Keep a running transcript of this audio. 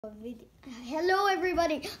Hello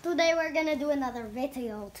everybody, today we're gonna do another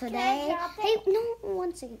video. Today, hey, no,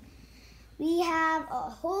 1 second. We have a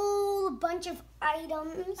whole bunch of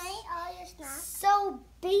items. Can I eat all your snacks?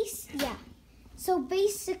 So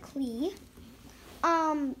basically,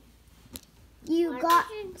 I'll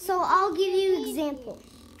give you example.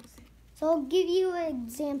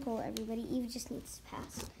 Everybody. Eve just needs to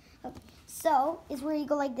pass. Okay. So is where you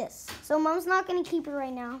go like this. So Mom's not gonna keep it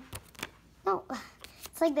right now. No.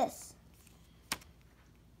 It's like this.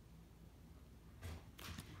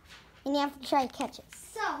 And you have to try to catch it.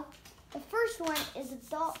 So, the first one is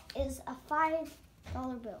a $5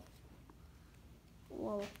 bill.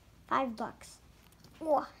 Whoa, $5.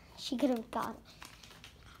 Whoa, she could have got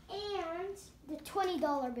it. And the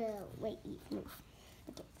 $20 bill. Wait, Eve, move.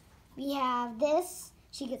 Okay. We have this.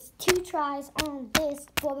 She gets 2 tries on this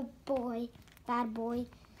bad boy.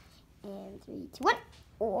 And 3, 2, 1.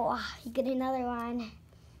 Oh, you get another one.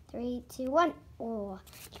 3, 2, 1. Oh,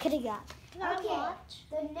 you could have got. Okay.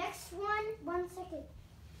 The next one. 1 second.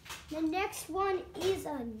 The next one is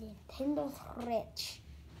a Nintendo Switch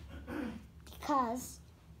because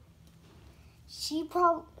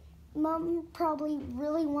Mom probably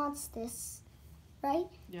really wants this, right?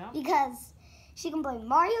 Yeah. Because she can play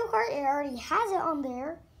Mario Kart. It already has it on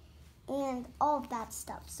there. And all of that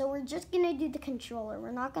stuff. So we're just going to do the controller.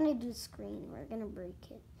 We're not going to do the screen. We're going to break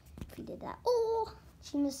it if we did that. Oh,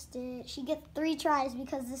 she missed it. She gets 3 tries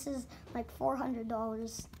because this is like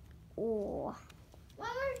 $400. Oh. One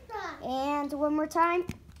more time. And one more time.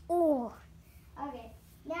 Oh. Okay.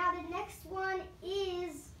 Now the next one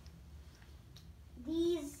is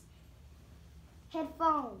these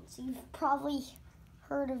headphones. You've probably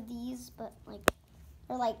heard of these, but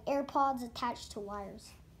they're like AirPods attached to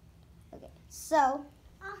wires. Okay, so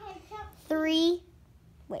 3.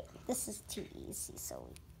 Wait, this is too easy. So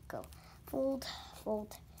we go fold.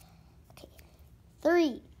 Okay,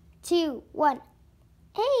 3, 2, 1.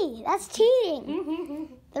 Hey, that's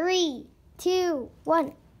cheating. 3, 2,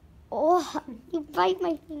 1. Oh, you bite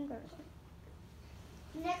my finger.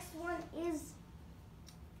 Next one is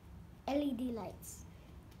LED lights.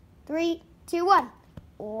 3, 2, 1.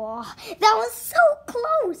 Oh, that was so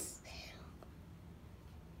close.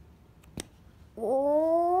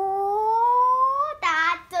 Oh,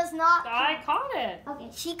 that does not count. I caught it. Okay,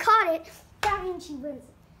 she caught it. That means she wins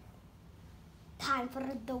it. Time for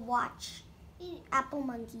the watch. Apple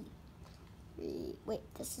Monkey. Wait,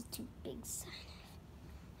 this is too big.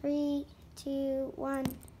 3, 2, 1.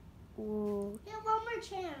 Ooh. You have one more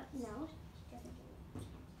chance. No.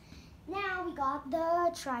 Now we got the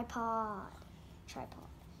tripod.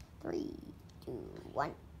 3, 2,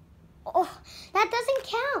 1. Oh, that doesn't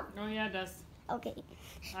count. Oh, yeah, it does. Okay.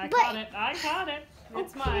 I caught it.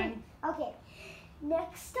 It's mine. Okay.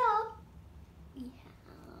 Next up, we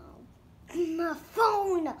have a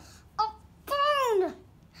phone. A phone.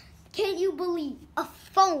 Can you believe a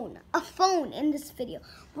phone? A phone in this video.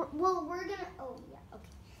 We're gonna. Oh yeah.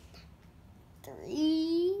 Okay.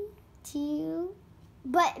 3, 2.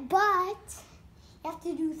 But you have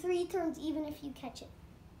to do 3 turns even if you catch it.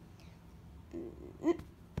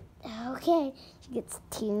 Okay, she gets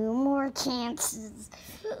 2 more chances.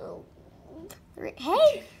 3.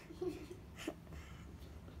 Hey!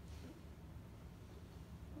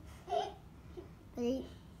 3,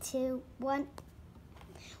 2, 1.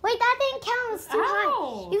 Wait, that didn't count. It was too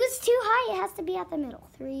high. It was too high. It has to be at the middle.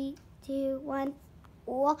 3, 2, 1.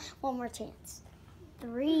 Oh, 1 more chance.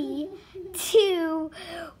 3, 2,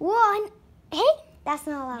 1. Hey, that's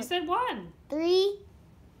not allowed. You said 1. 3.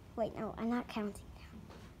 Wait, no, I'm not counting.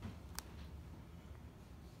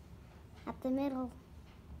 At the middle.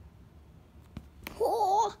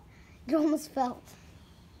 Oh, it almost fell.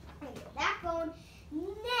 That phone.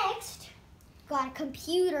 Next, got a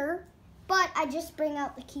computer, but I just bring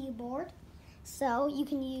out the keyboard. So you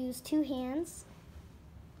can use 2 hands.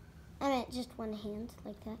 I meant just 1 hand,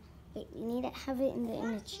 like that. Wait, you need to have it in the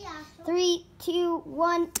image. 3, 2,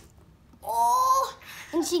 1. Oh,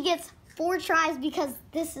 and she gets 4 tries because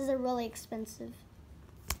this is a really expensive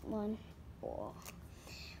one. Oh.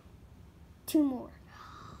 2 more.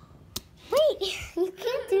 Wait, you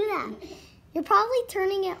can't do that. You're probably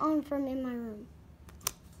turning it on from in my room.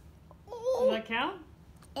 Does that count?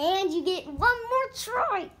 And you get 1 more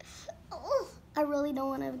try. Oh, I really don't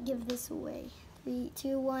want to give this away. 3,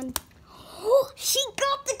 2, 1. Oh, she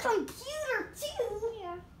got the computer too.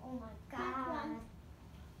 Yeah. Oh my God.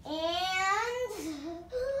 And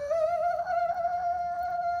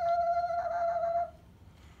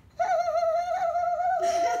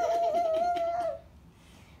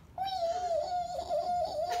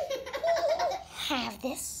have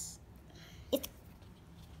this.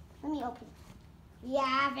 me open.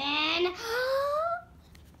 Yavin.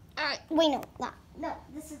 Wait, no, not. No,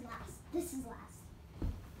 this is last. This is last.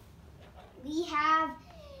 We have.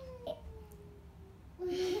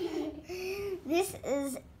 This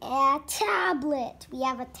is a tablet. We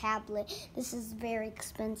have a tablet. This is very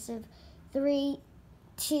expensive. 3,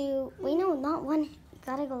 2. Wait, no, not 1. You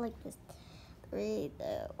gotta go like this. 3, 2,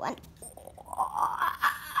 1.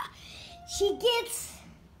 She gets.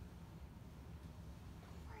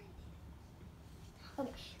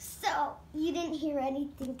 Okay, so you didn't hear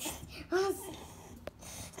anything.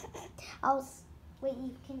 Wait,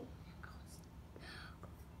 you can.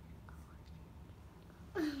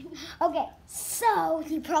 Okay, so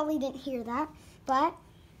you probably didn't hear that, but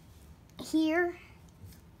here,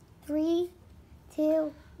 3,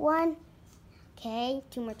 2, 1. Okay,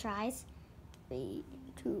 2 more tries. 3,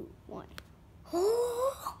 2, 1. One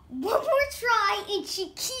more try, and she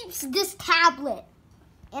keeps this tablet.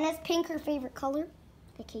 And it's pink, her favorite color.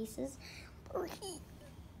 The cases. 3,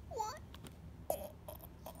 1.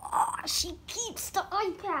 She keeps the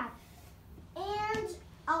iPad. And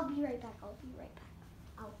I'll be right back.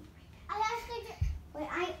 Wait,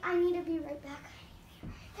 I need to be right back.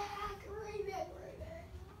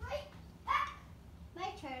 Right back. My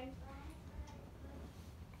turn.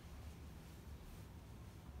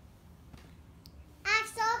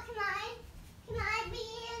 Axel, can I be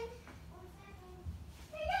in?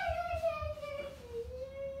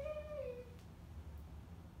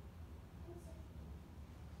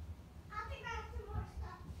 I'll pick up some more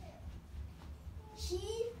stuff too. She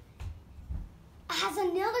has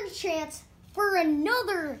another chance for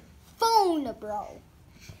another phone, bro.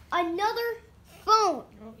 Another phone.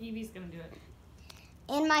 Oh, Evie's gonna do it.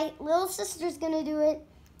 And my little sister's gonna do it.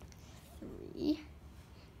 3,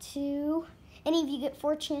 2. Any of you get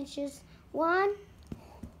 4 chances. 1.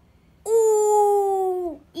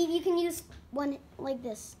 Ooh! Eve, you can use one like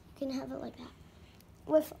this. You can have it like that.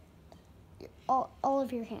 With all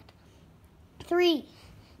of your hand. 3,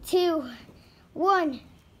 2, 1.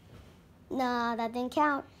 Nah, that didn't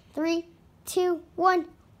count. 3, 2, 1.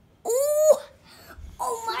 Ooh!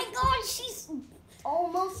 Oh my God, she's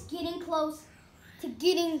almost getting close to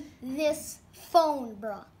getting this phone,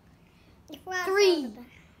 bro. 3.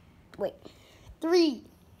 Wait. 3,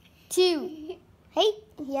 2. Hey,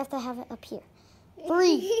 you have to have it up here.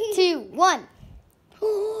 3, 2, 1.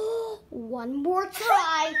 One more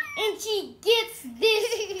try, and she gets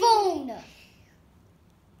this phone.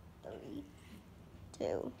 3,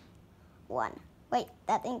 2, 1. Wait,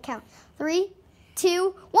 that didn't count. 3,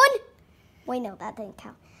 2, 1. Wait, no, that didn't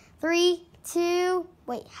count. 3, 2.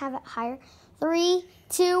 Wait, have it higher. 3,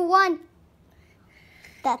 2, 1.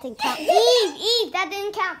 That didn't count. Eve, that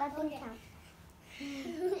didn't count. That didn't count.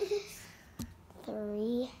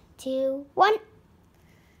 3, 2, 1.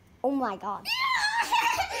 Oh my God.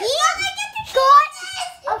 Eve got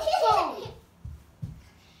a phone.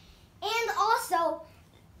 And also,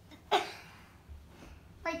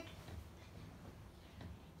 like,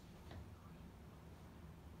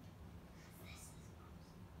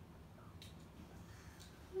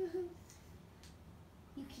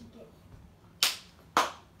 you can get.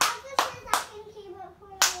 After this, I can keep it for a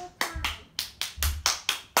little time.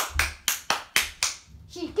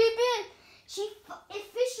 She keep it. She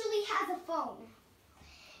officially has a phone.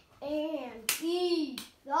 And the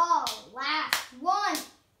last one.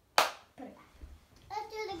 Put it back. Let's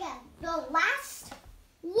do it again. The last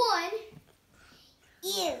one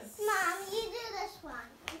is. Mom, you do this one.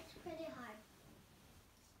 It's pretty hard.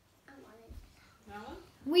 I want it. That one?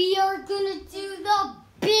 We are gonna do the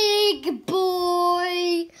big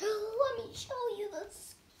boy. Let me show you the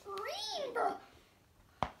screen, bro.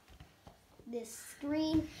 This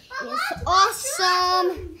screen is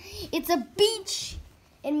awesome. It's a beach.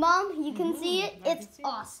 And Mom, you can see it. I can It's see it.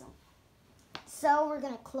 awesome. So we're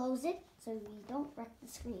gonna close it so we don't wreck the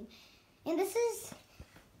screen. And this is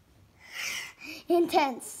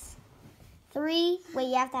intense. 3. Wait,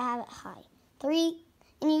 you have to have it high. 3.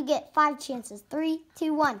 And you get 5 chances. 3,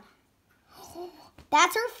 2, 1.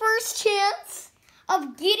 That's her first chance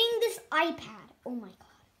of getting this iPad. Oh my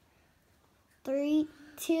God. 3,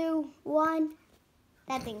 2, 1.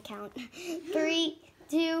 That didn't count. 3,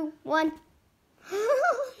 2, 1.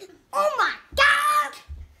 Oh my God.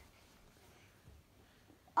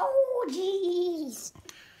 Oh jeez.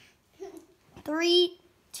 3,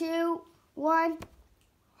 2, 1.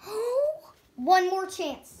 One more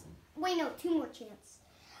chance. Wait, no, 2 more chances.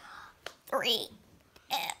 3.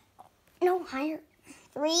 No, higher.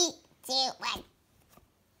 3, 2, 1.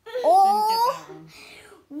 Oh, Didn't get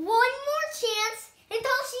one more chance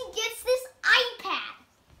until she gets this iPad.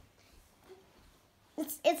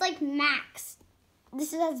 It's like max.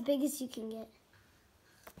 This is as big as you can get.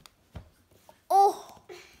 Oh,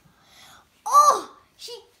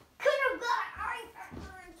 she could have got iPad.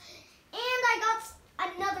 And I got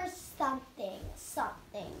another something.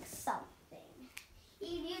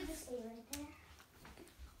 Eve, you just stay right there.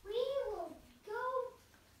 We will go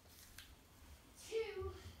to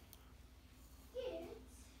get.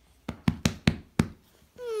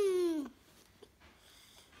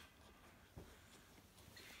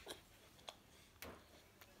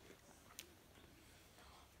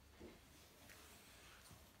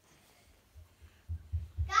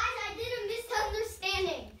 Guys, I did a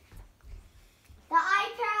misunderstanding. The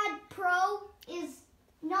iPad Pro is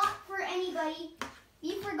not for anybody.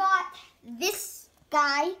 You forgot this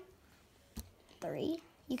guy. 3.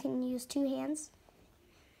 You can use 2 hands.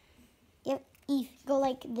 Yep, Eve, go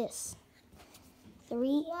like this.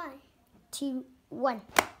 3, 2, 1.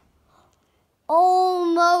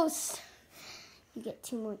 Almost. You get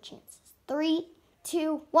 2 more chances. 3,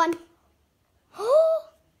 2, 1.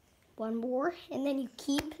 One more, and then you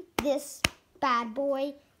keep this bad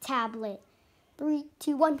boy tablet. 3,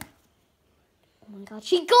 2, 1. Oh my God,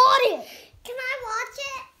 she got it! Can I watch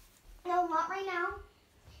it? No, not right now.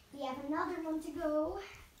 We have another one to go.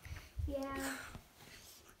 Yeah.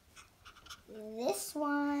 This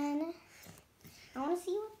one. I want to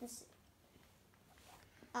see what this is.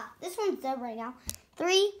 This one's dead right now.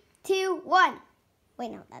 3, 2, 1. Wait,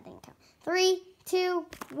 no, that didn't count. 3, 2,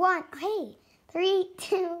 1. Hey, 3,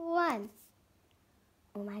 2, 1.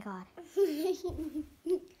 Oh my God.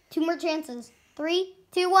 2 more chances. 3,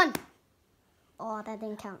 2, 1. Oh, that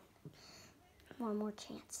didn't count. 1 more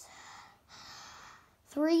chance.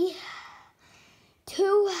 3, 2,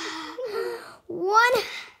 1.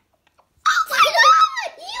 Oh my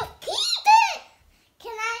God! You peed it!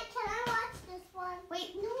 Can I watch this one?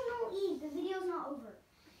 Wait, no, Eve. The video's not over.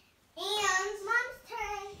 And Mom's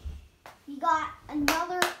turn. We got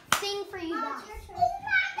another thing for you Mom, guys. it's your turn. Oh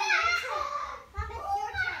my God! Mom, it's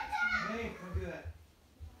your turn. Hey, don't do that.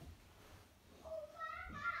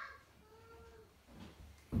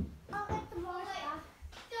 I'll get the more stuff.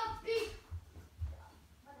 Stop me.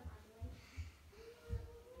 What am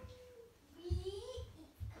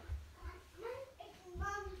I doing? It's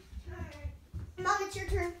Mom's turn. Mom, it's your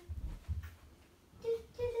turn.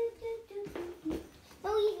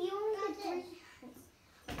 No, you only Got get 3. this.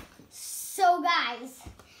 So, guys,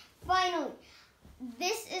 finally,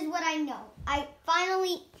 this is what I know.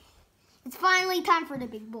 It's finally time for the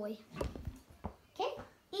big boy. Okay,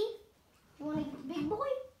 Eve, you want to get the big boy?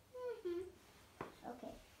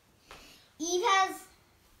 Okay. Eve has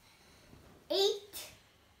 8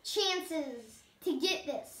 chances to get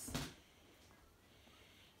this.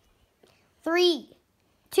 3,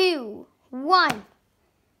 2, 1.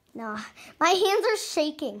 No, my hands are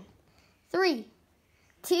shaking. 3,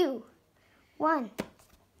 2, 1.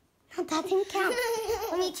 No, that didn't count.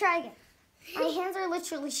 Let me try again. My hands are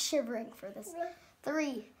literally shivering for this.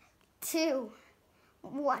 3, 2,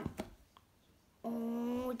 1.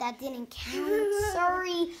 Oh, that didn't count.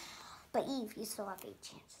 Sorry. But Eve, you still have 8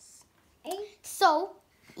 chances. 8? So,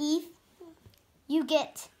 Eve, you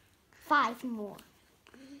get 5 more.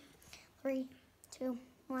 3, 2,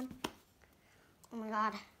 1. Oh my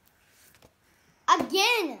God.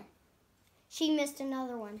 Again! She missed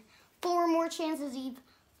another one. 4 more chances, Eve.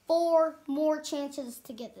 4 more chances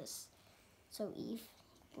to get this. So, Eve,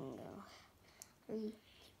 you can go. 3,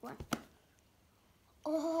 1.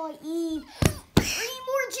 Oh, Eve. 3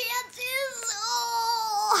 more chances.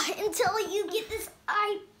 Oh, until you get this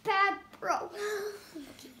iPad Pro.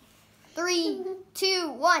 3,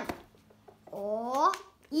 2, 1. Oh,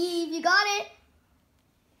 Eve, you got it.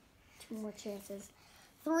 2 more chances.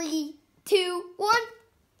 3, 2, 1.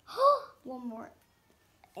 1 more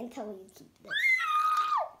until you keep this.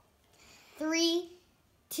 3,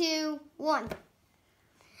 2, 1.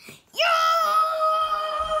 Yeah!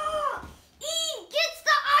 Eve gets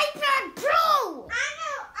the iPad Pro. I'm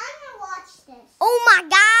gonna watch this. Oh my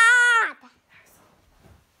God!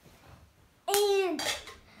 And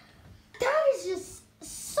that is just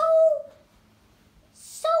so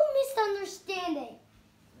misunderstanding.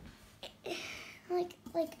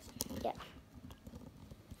 Yeah.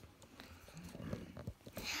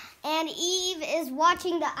 And Eve is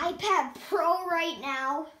watching the iPad Pro right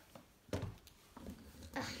now.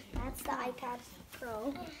 That's the iPad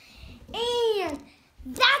Pro. And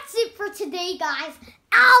that's it for today, guys.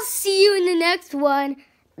 I'll see you in the next one.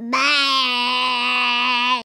 Bye.